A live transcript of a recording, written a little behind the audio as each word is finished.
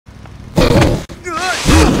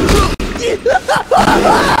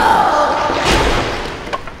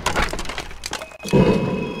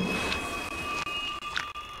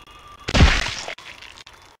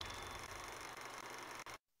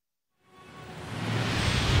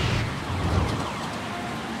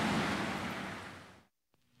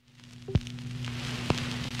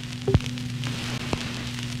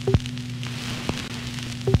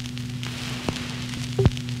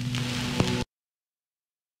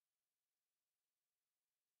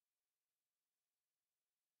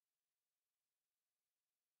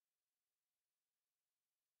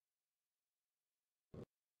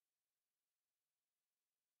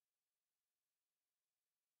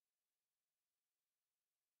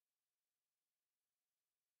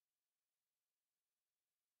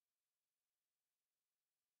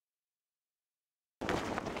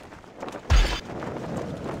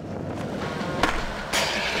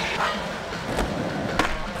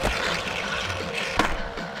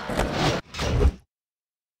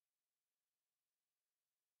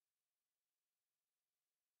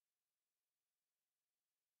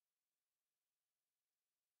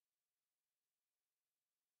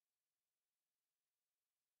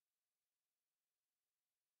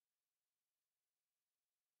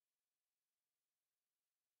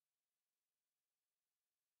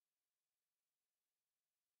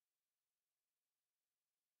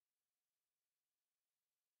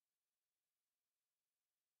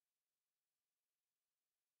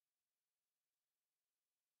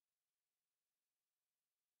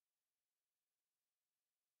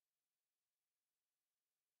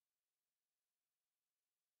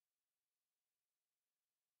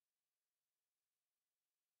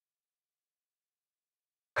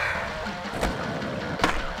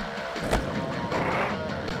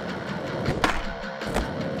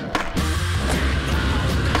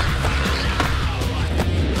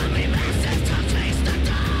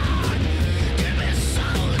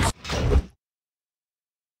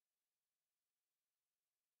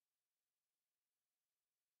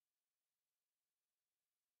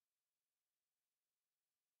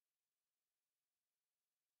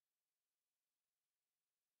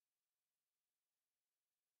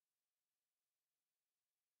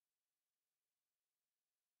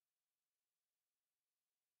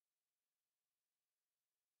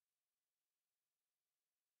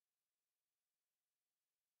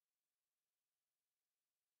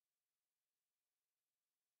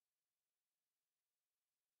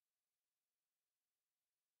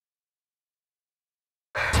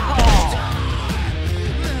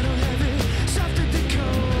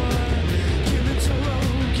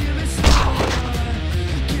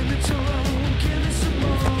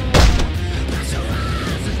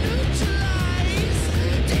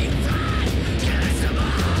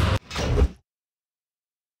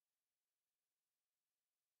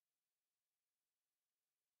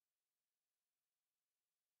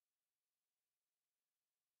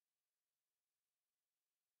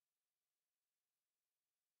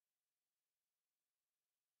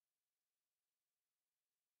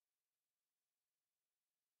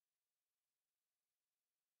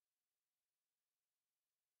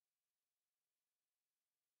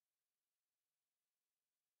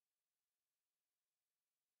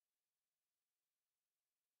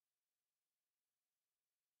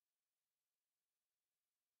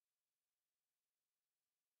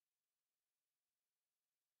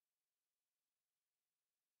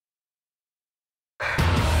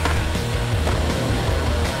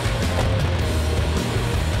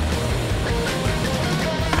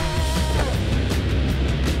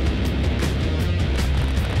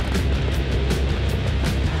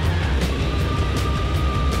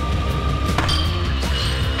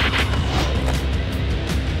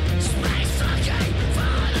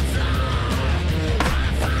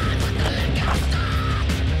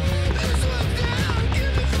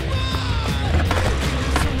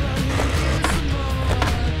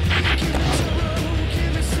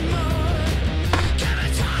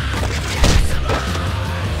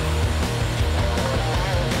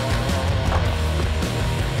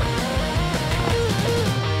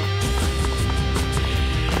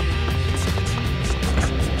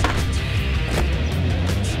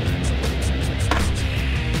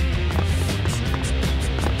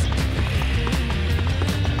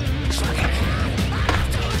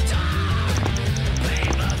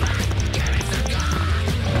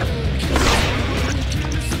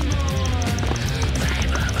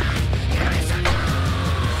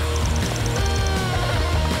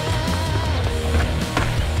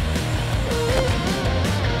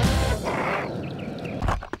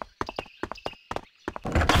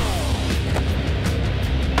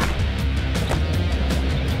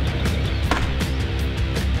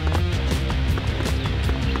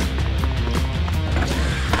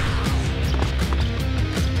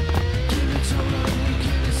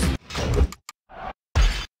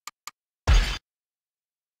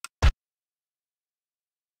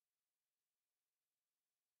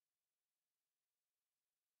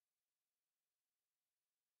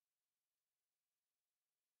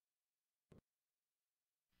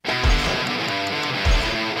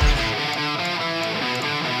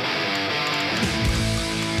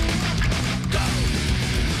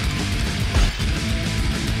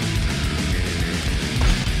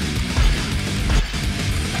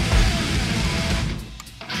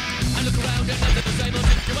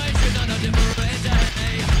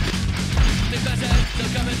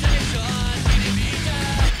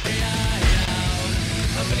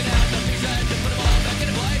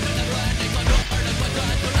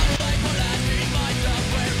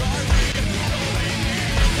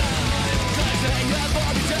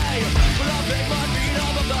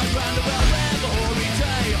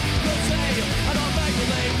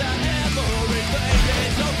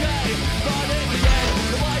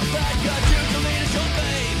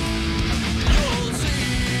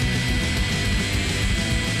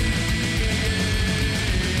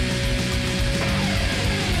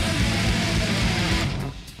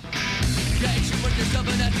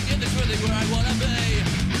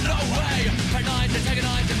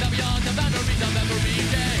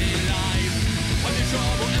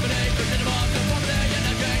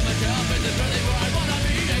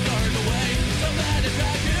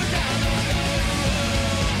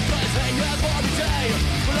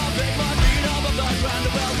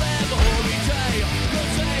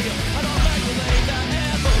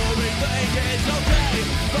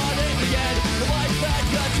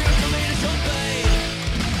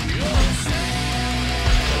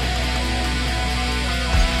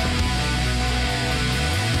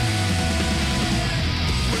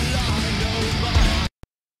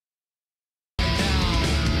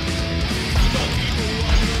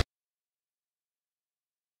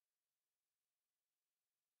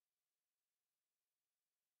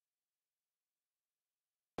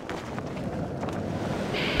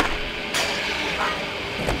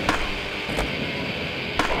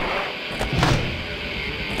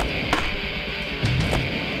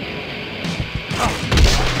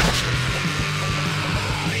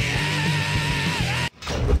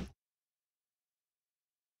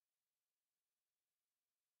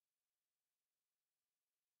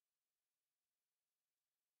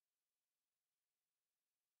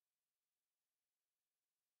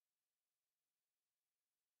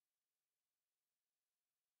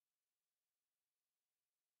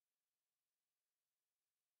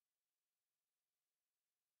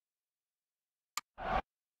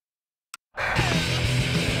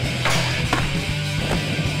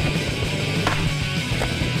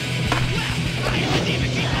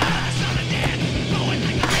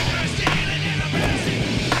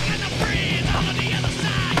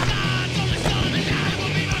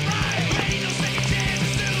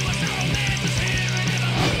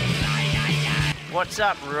What's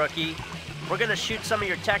up, rookie? We're gonna shoot some of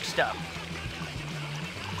your tech stuff.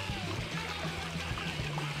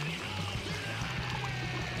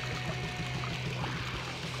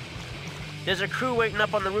 There's a crew waiting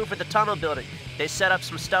up on the roof at the tunnel building. They set up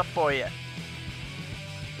some stuff for you.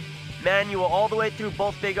 Manual all the way through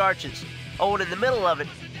both big arches. Oh, and in the middle of it,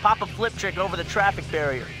 pop a flip trick over the traffic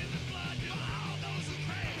barrier.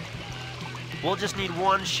 We'll just need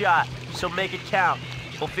one shot, so make it count.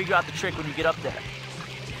 We'll figure out the trick when you get up there.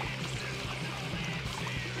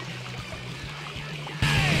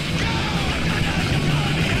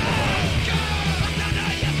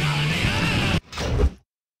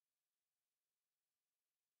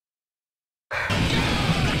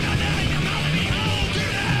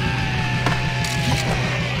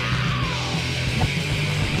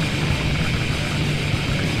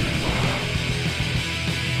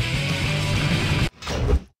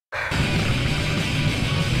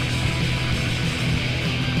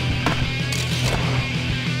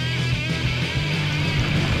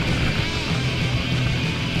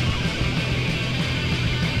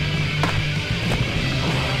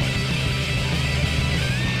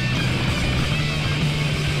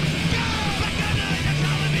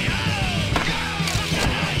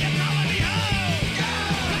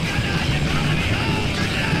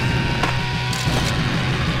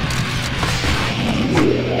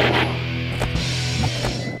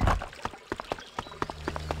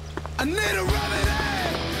 I need a remedy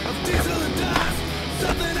of diesel and dust,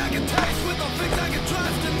 something I can taste with the things I can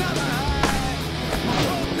trust. Another high, I'm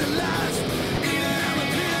hoping to last. Either I'm a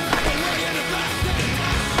peer, I can lay in a plastic.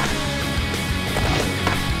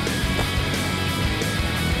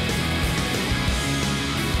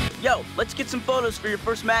 Yo, let's get some photos for your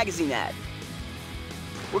first magazine ad.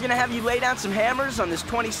 We're gonna have you lay down some hammers on this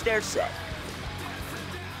 20 stair set.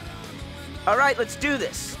 All right, let's do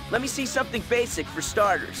this. Let me see something basic for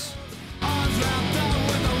starters.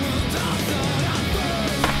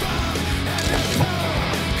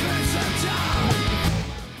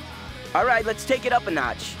 All right, let's take it up a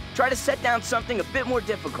notch. Try to set down something a bit more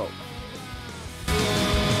difficult.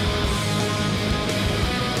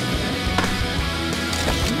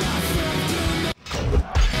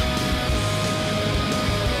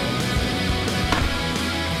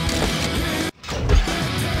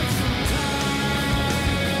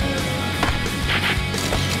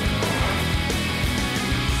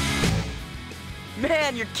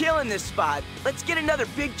 Man, you're killing this spot. Let's get another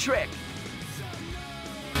big trick.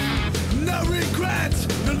 No regrets,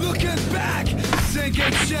 no looking back,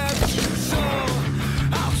 sinking ships, so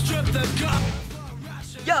I'll strip the cup.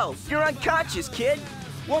 Yo, you're unconscious, kid.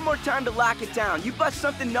 One more time to lock it down. You bust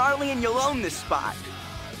something gnarly and you'll own this spot.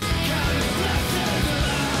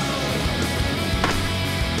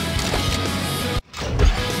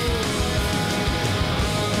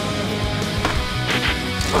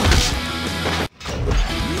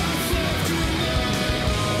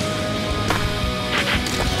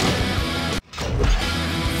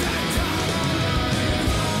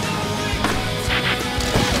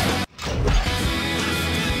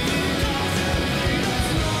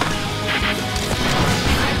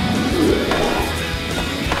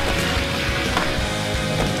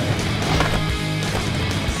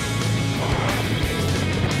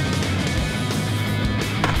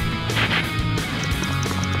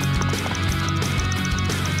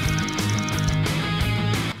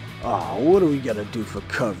 Oh, what are we gonna do for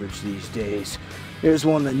coverage these days? Here's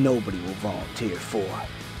one that nobody will volunteer for.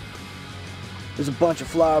 There's a bunch of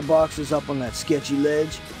flower boxes up on that sketchy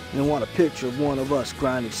ledge, and I want a picture of one of us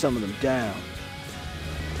grinding some of them down.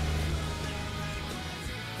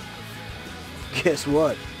 Guess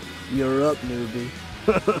what? You're up, newbie.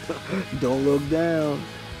 Don't look down.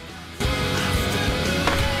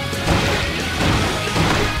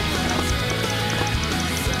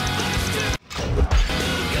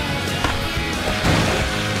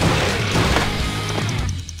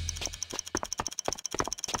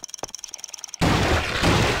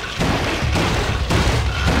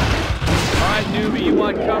 Newbie, you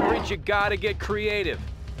want coverage, you gotta get creative.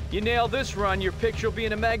 You nail this run, your picture will be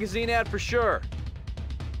in a magazine ad for sure.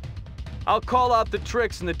 I'll call out the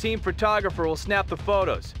tricks and the team photographer will snap the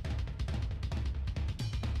photos.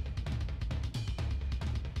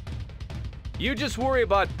 You just worry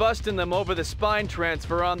about busting them over the spine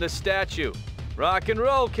transfer on this statue. Rock and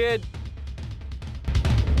roll, kid.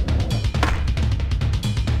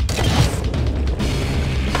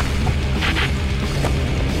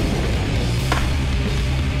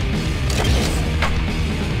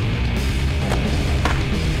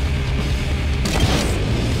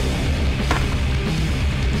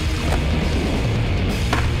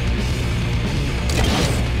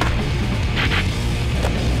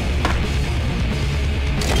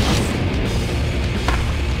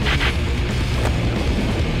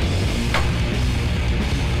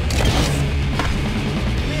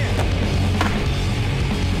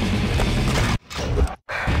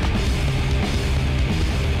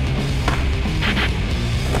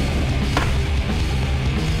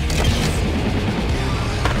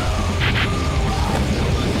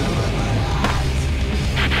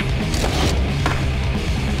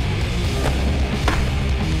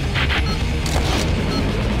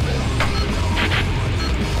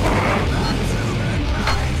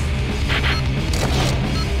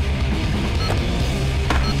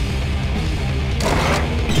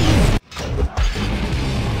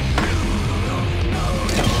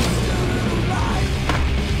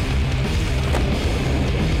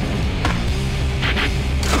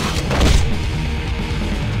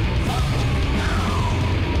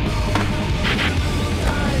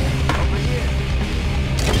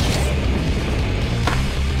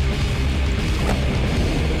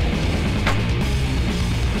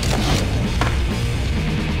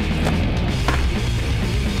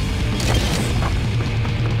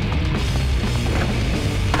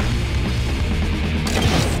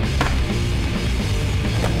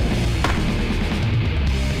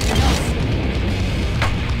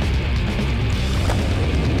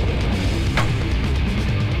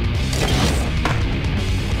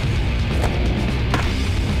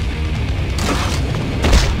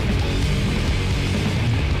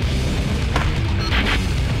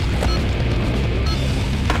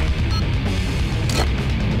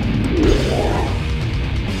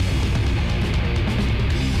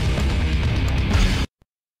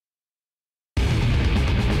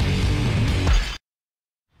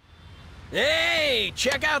 Hey,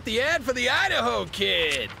 check out the ad for the Idaho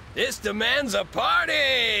Kid. This demands a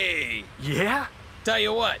party. Yeah? Tell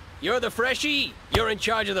you what, you're the freshie. You're in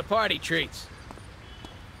charge of the party treats.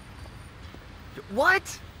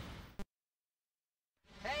 What?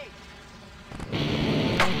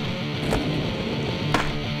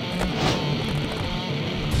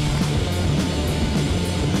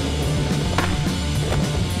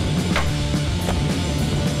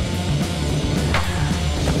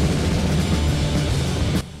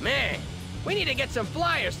 Man, we need to get some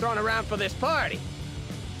flyers thrown around for this party.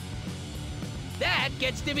 That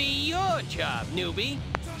gets to be your job, newbie.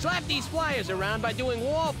 Slap these flyers around by doing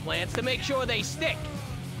wall plants to make sure they stick.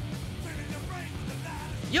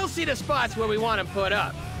 You'll see the spots where we want them put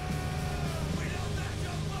up.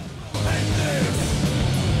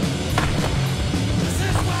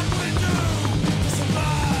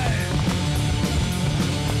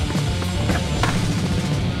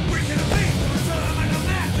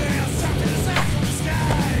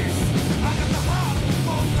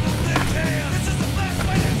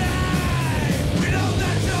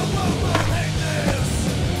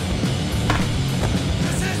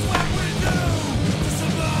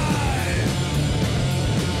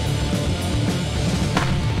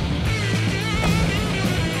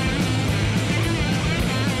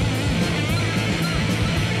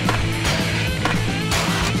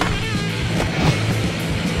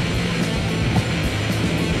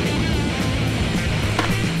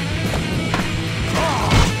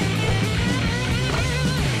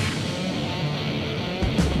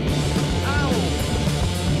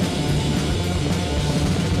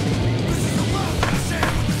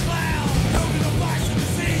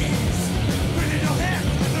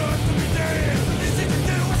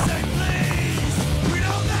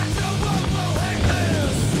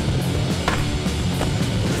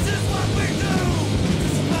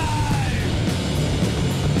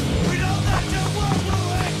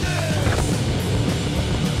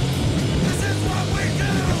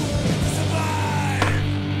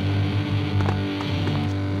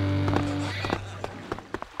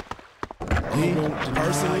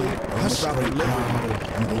 Personally, I shot a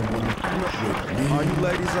all you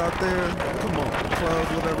ladies out there, come on,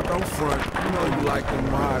 clubs, whatever, don't front. You know you like them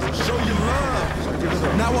riders. Show your love. So give it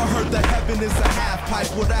up. Now I heard that heaven is a half pipe.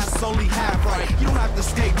 Well, that's only half right. You don't have to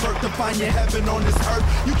skate dirt to find your heaven on this earth.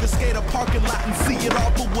 You can skate a parking lot and see it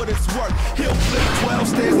all for what it's worth. He'll flip 12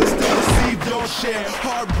 stairs and still receive your share.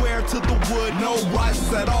 Hardware to the wood, no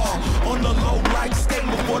rice at all. On the low like skating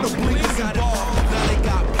before the blinkers involved. Now they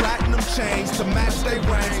got platinum chains to match their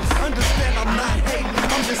rings. Understand I'm not hating,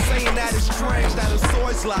 I'm just saying that it's strange that a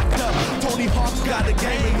sword's locked up. Tony Hawk's got a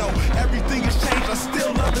game, and know everything has changed, I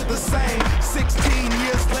still love it the same. 16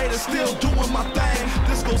 years later, still doing my thing.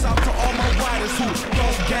 This goes out to all my riders who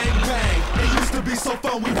don't gang bang. It used to be so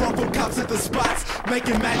fun, we run from cops at the spots,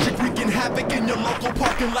 making magic, wreaking havoc in your local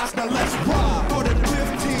parking lots. Now let's ride for the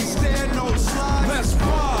 15, stand no slide. Let's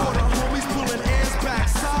ride for the homies pulling ends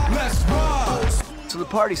backside. Let's ride. So the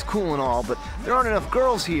party's cool and all, but there aren't enough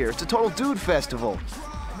girls here. It's a total dude festival.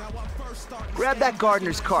 Grab that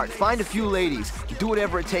gardener's cart, find a few ladies, and do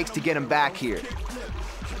whatever it takes to get them back here.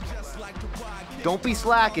 Don't be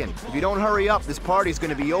slacking. If you don't hurry up, this party's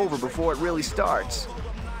gonna be over before it really starts.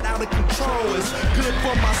 Out of control is good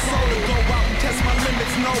for my soul to go out and test my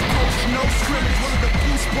limits. No coach, no scrimmage. One of the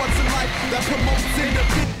few sports in life that promotes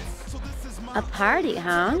independence. A party,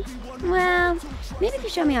 huh? Well, maybe if you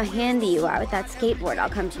show me how handy you are with that skateboard, I'll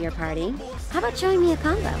come to your party. How about showing me a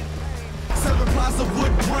combo? 7 plots of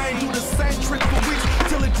wood grain, do the same trick for weeks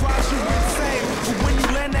till it drives you insane. But when you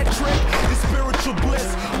land that trick, it's spiritual bliss.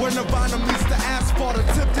 Where Nirvana meets the asphalt,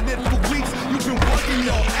 attempting it for weeks. You've been working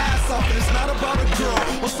your ass off, and it's not about a girl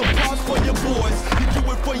or some parts for your boys. You do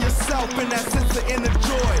it for yourself and that sense of inner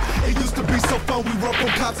joy. It used to be so fun, we run from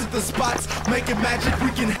cops at the spots, making magic we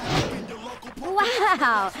can have.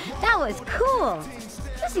 Wow, that was cool.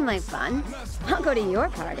 This seemed like fun. I'll go to your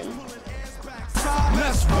party.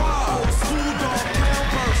 Let's ride. School dog, town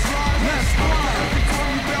burst. Let's ride. Every time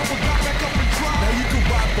you bail, we got back up and try. Now you can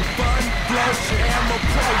ride for fun, flow, and a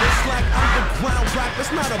pro. It's like underground rap.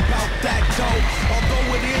 It's not about that though. Although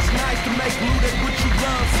it is nice to make loot at what you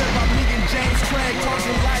love. Said by me and James Craig,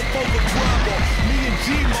 talking life over grub. Or me and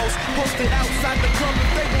G-Most posted outside the club. If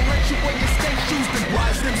they won't let you wear your skate shoes, then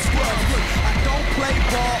rise them scrubs. Look, I don't play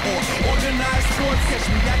ball or organized sports. Catch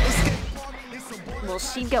me at the skate park. Well,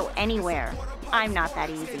 she'd go anywhere. I'm not that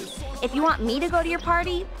easy. If you want me to go to your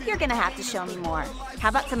party, you're gonna have to show me more. How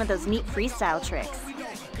about some of those neat freestyle tricks?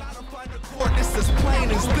 This as plain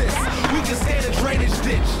as this. We can skate a drainage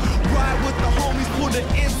ditch. Ride with the homies, pull the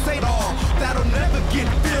inside off. That'll never get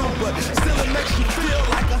filmed, but still you feel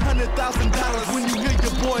like $100,000 when you hear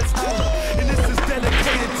your boys holler. And this is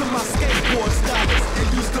dedicated to my skateboard stylers. It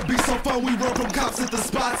used to be so fun, we run from cops at the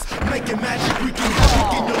spots, making magic, wreaking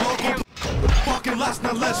havoc in your local parking lots.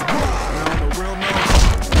 Now let's ride. Now on the real note,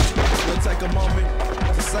 we'll take a moment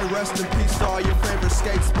to say rest in peace to all your favorite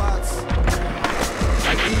skate spots,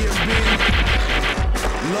 like E&B,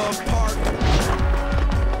 Love Park.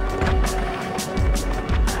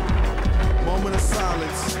 Moment of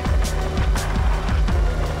silence.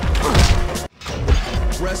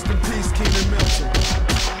 Rest in peace, Keenan Milton.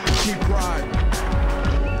 Keep riding.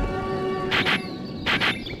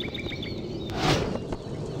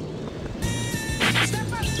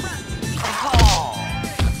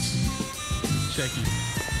 Check it.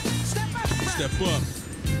 Step up.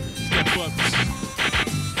 Step up.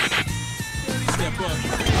 Step up.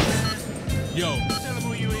 Yo,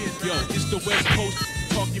 it's the West Coast.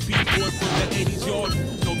 Talking beat boy from the 80s, y'all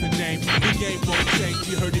know the name. The game won't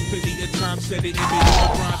change. You heard it plenty of times, said it in the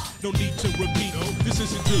rhymes. No need to repeat. This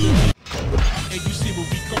isn't delivery. And you see where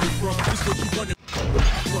we coming from. This what you running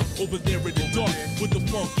from over there in the dark with the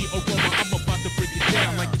funky aroma. I'm about to break it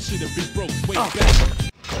down like it should have been broke way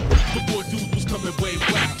back. Before dudes was coming way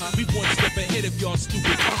back. We one step ahead of y'all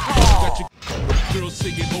stupid. Got your girls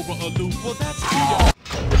singing over a loop. Well, that's y'all.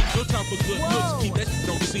 No time for good looks, keep that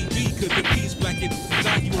on CD, cause the piece black and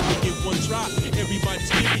die, you only get one try.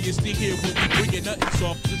 Everybody's curious to hear what we bringing, nothing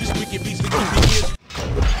soft. This wicked beats that you be here.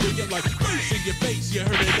 Bring it like bass in your face, you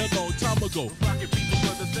heard it a long time ago.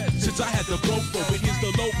 Since I had the GoPro, but here's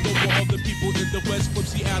the low blow for all the people in the West, from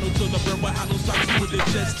Seattle to Laverne, Hollow Socks, you would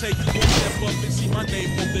just take one step up and see my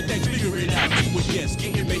name on the next. Figure it out, you would guess,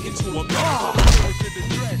 getting made into a mess.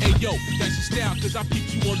 Hey yo, that's your style, cause I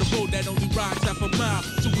peeped you on the road that only rides half a mile.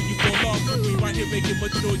 So when you fall off, we right here making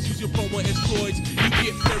much noise, use your promo exploits. You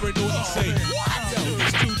get paranoid and say, yo,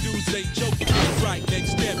 these two dudes ain't joking. Right,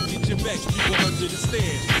 next step, get your vex, people under the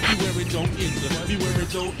stairs. Beware it don't enter, beware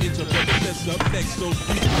it don't enter, but the mess up next, so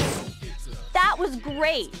That was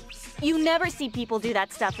great. You never see people do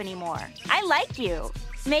that stuff anymore. I like you.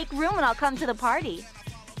 Make room and I'll come to the party.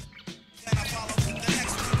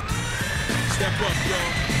 Step up,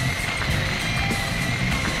 y'all.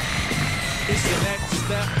 It's the next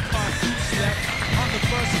step, part 2 step. On the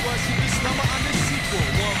first verse, you be slumber on the sequel.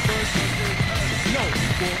 One verse, no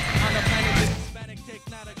equal. On the planet, this Hispanic take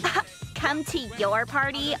not a... Come to your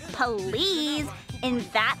party, please. In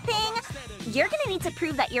that thing, you're gonna need to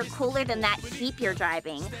prove that you're cooler than that heap you're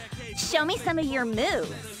driving. Show me some of your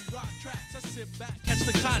moves. Catch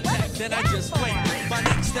the contact, then I just wait. My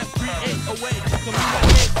next step, create a way to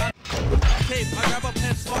communicate. Tape, I grab a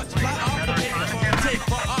pen, spark, fly off the paper. Tape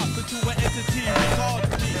for off into an entity we call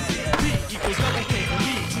P. P equals double K and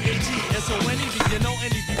me, T-A-G. S-O-N-E, you know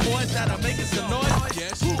any boys that are making some noise?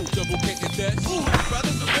 Yes, who? Double K and that's who?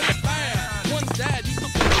 Brothers are really bad. One's dad used to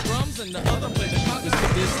play the drums and the other play the congas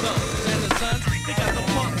with his thumbs. And the sons, they got the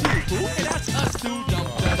pump too. Who? And that's us too.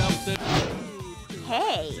 Dump that up the...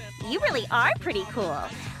 Hey, you really are pretty cool.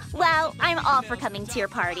 Well, I'm all for coming to your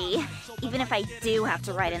party, even if I do have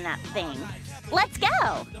to ride in that thing. Let's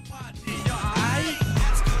go!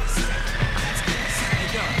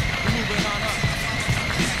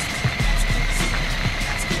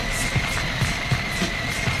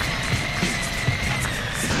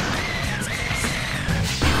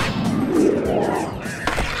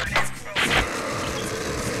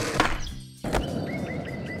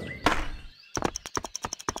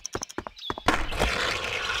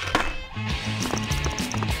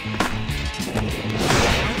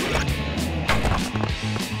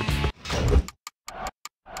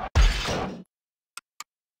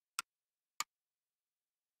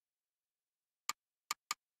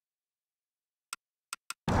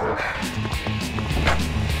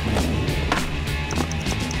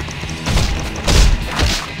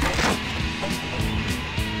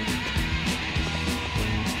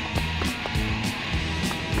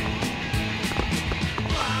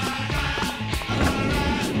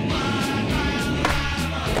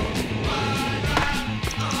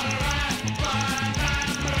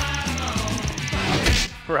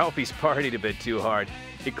 Ralphie's partied a bit too hard.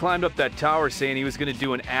 He climbed up that tower saying he was gonna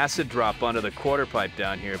do an acid drop onto the quarter pipe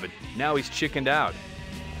down here, but now he's chickened out.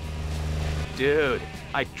 Dude,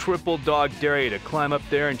 I triple dog dare you to climb up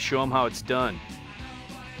there and show him how it's done.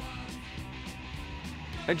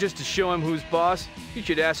 And just to show him who's boss, you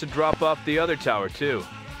should acid drop off the other tower too.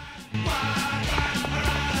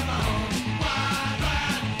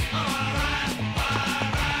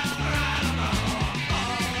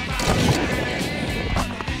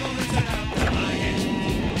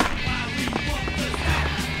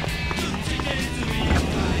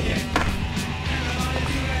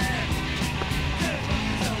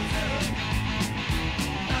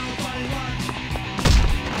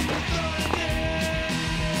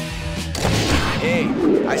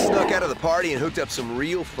 party and hooked up some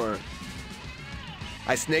real fun.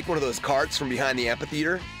 I snaked one of those carts from behind the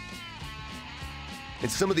amphitheater, and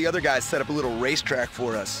some of the other guys set up a little racetrack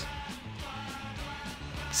for us.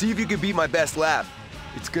 See if you can beat my best lap.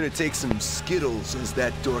 It's gonna take some Skittles, as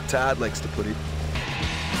that dork Todd likes to put it.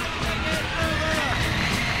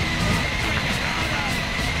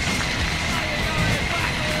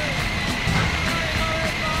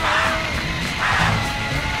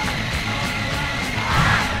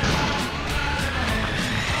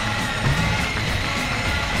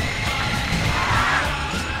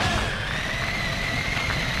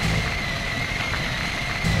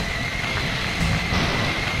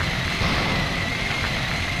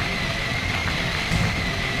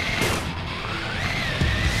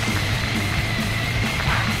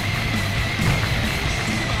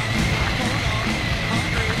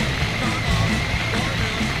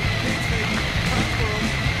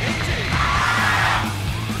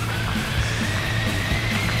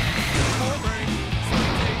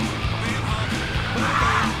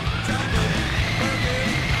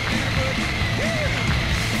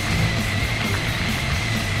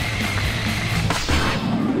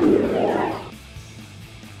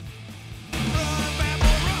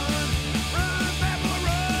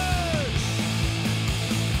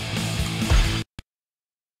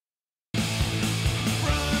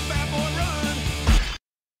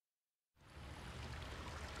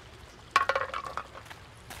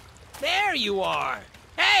 There you are!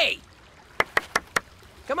 Hey!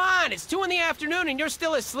 Come on, it's 2 in the afternoon and you're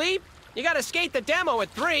still asleep? You gotta skate the demo at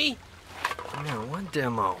 3. Man, what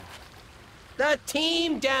demo? The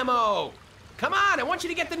team demo! Come on, I want you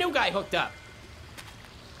to get the new guy hooked up.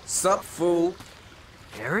 Sup, fool?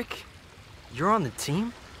 Eric? You're on the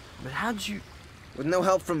team? But how'd you... With no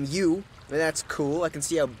help from you. But that's cool. I can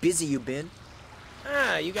see how busy you've been.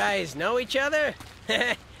 Ah, you guys know each other?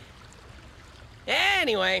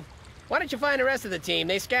 Anyway, why don't you find the rest of the team?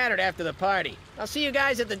 They scattered after the party. I'll see you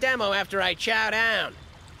guys at the demo after I chow down.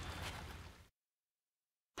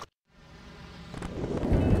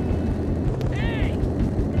 Hey!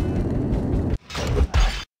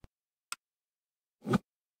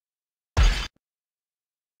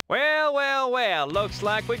 Well, well, well, looks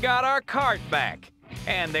like we got our cart back.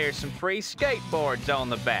 And there's some free skateboards on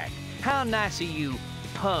the back. How nice of you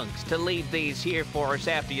punks to leave these here for us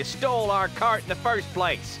after you stole our cart in the first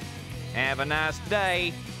place. Have a nice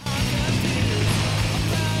day.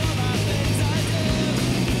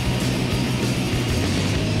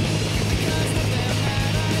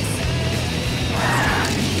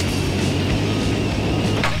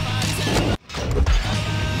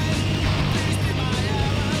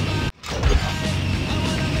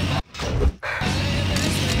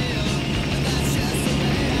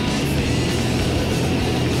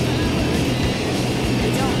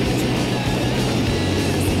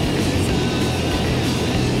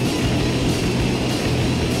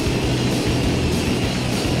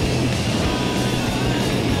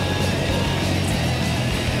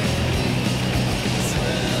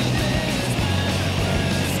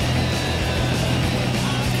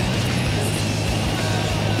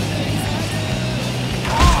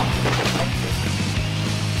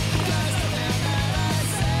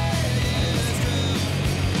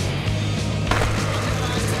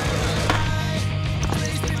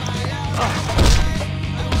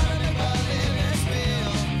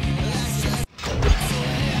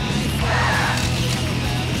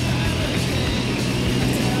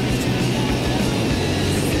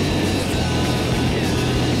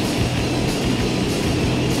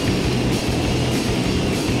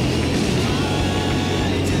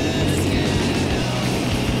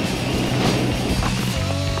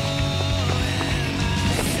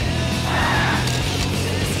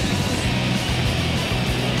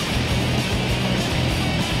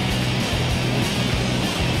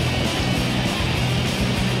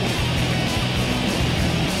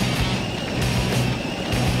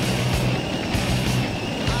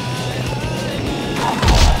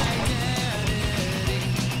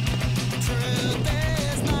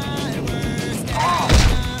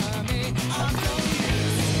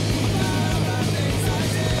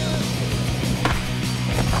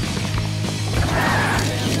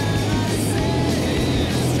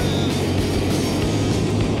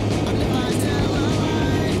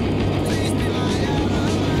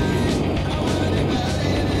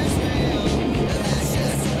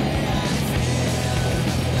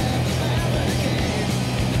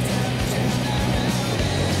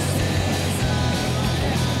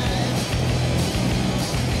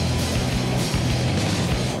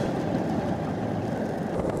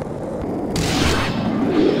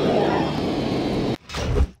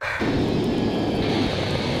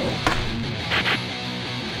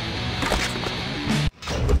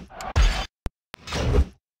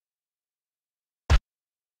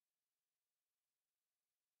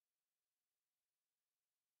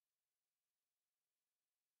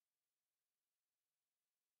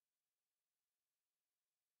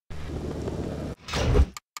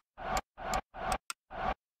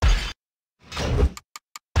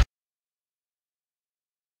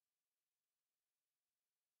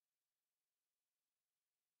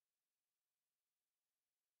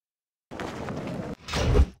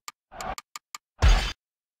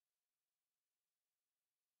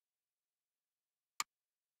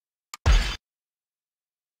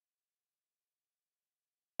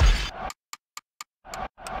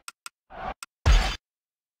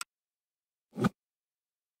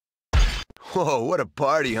 Whoa, what a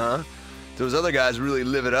party, huh? Those other guys really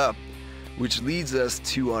live it up. Which leads us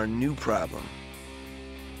to our new problem.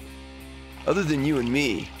 Other than you and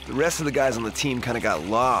me, the rest of the guys on the team kind of got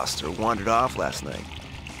lost or wandered off last night.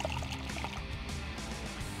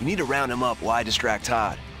 We need to round them up while I distract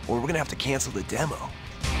Todd, or we're gonna have to cancel the demo.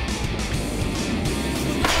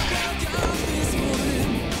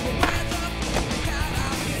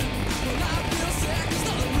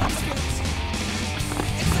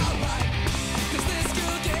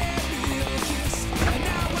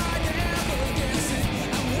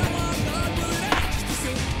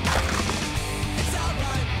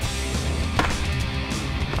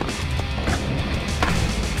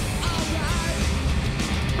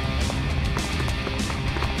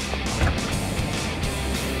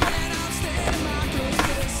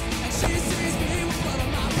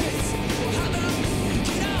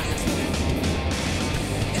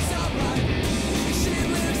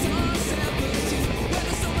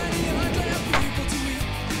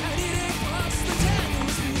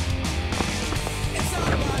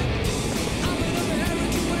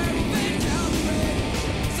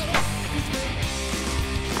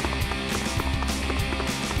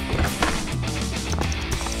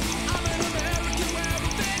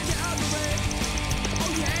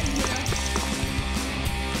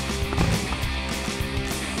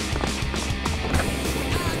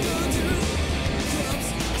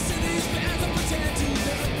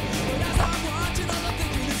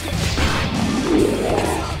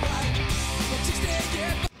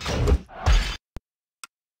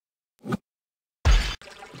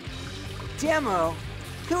 Demo?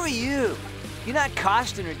 Who are you? You're not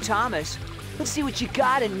Costin or Thomas. Let's see what you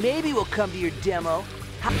got and maybe we'll come to your demo.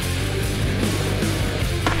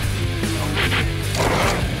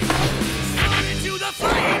 Into the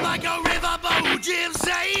flame like a riverboat, Jim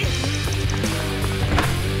say.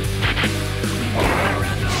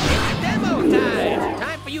 Demo time!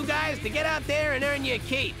 Time for you guys to get out there and earn your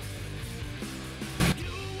keep.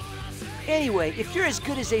 Anyway, if you're as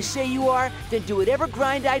good as they say you are, then do whatever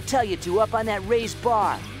grind I tell you to up on that raised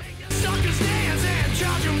bar. Suckers dance and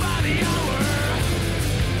charge 'em by the hour.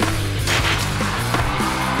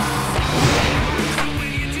 So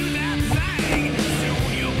when you do that thing,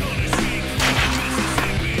 soon you're gonna sing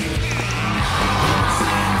Mississippi.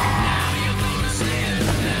 Now you're gonna sing,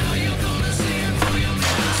 now you're gonna sing for your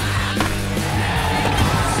medicine. Now you're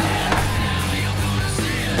gonna sing, now you're gonna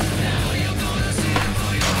sing, now you're gonna sing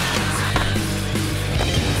for your medicine.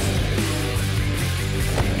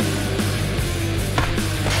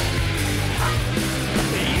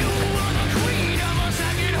 You are the queen of a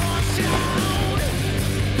second horse town.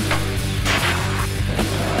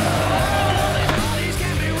 All these bodies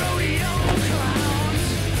can be rodeo clowns.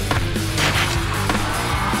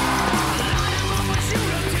 Line 'em up and shoot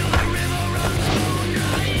 'em till the river runs bone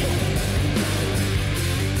dry.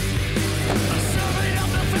 Serving up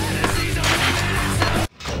the fantasies of women and stuff.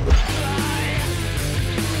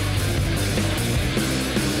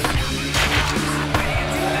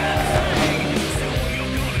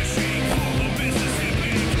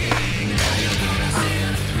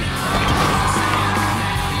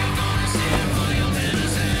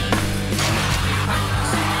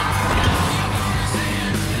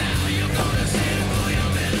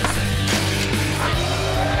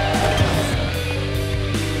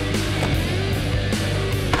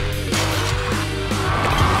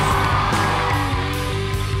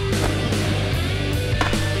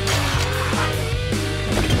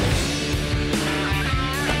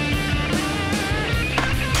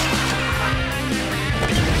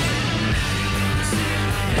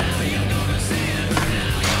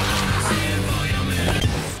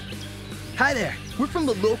 Hi there. We're from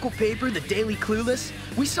the local paper, the Daily Clueless.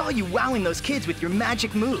 We saw you wowing those kids with your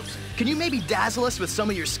magic moves. Can you maybe dazzle us with some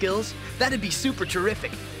of your skills? That'd be super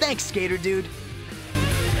terrific. Thanks, skater dude.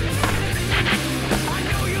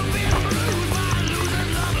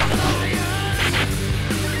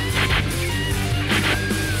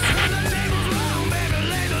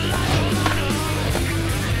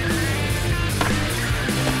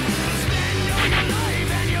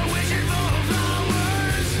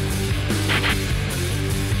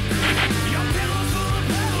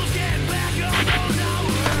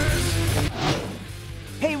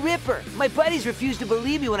 Hey, Ripper, my buddies refused to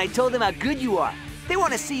believe me when I told them how good you are. They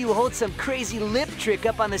want to see you hold some crazy lip trick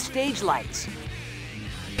up on the stage lights.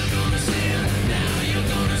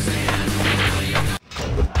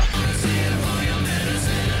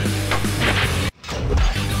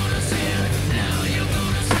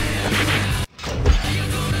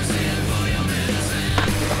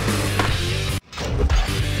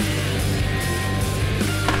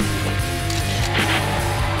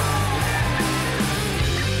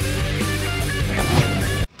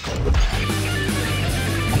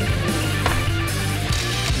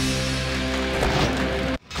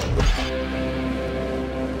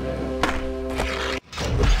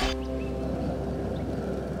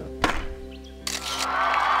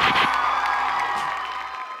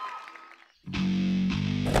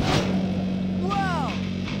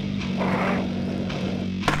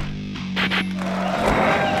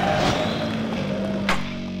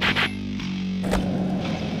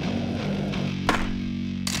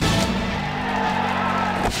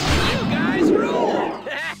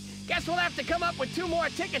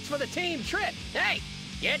 tickets for the team trip. Hey,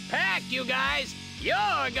 get packed, you guys.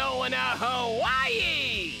 You're going to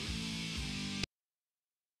Hawaii!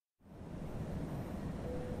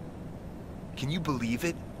 Can you believe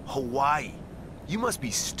it? Hawaii. You must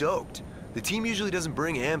be stoked. The team usually doesn't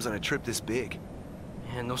bring hams on a trip this big.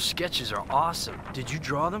 Man, those sketches are awesome. Did you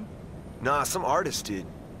draw them? Nah, some artist did.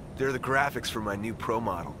 They're the graphics for my new pro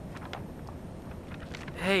model.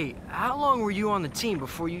 Hey, how long were you on the team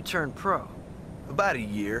before you turned pro? About a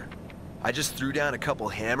year. I just threw down a couple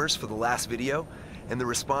hammers for the last video, and the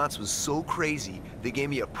response was so crazy, they gave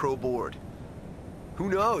me a pro board. Who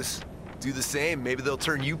knows? Do the same, maybe they'll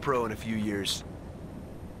turn you pro in a few years.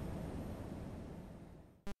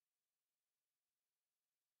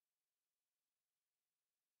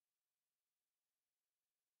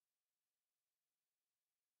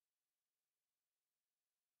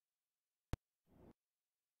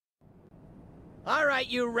 All right,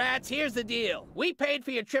 you rats, here's the deal. We paid for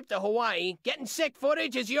your trip to Hawaii. Getting sick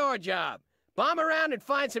footage is your job. Bomb around and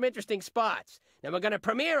find some interesting spots. Then we're gonna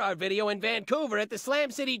premiere our video in Vancouver at the Slam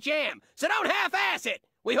City Jam, so don't half-ass it!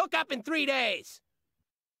 We hook up in 3 days.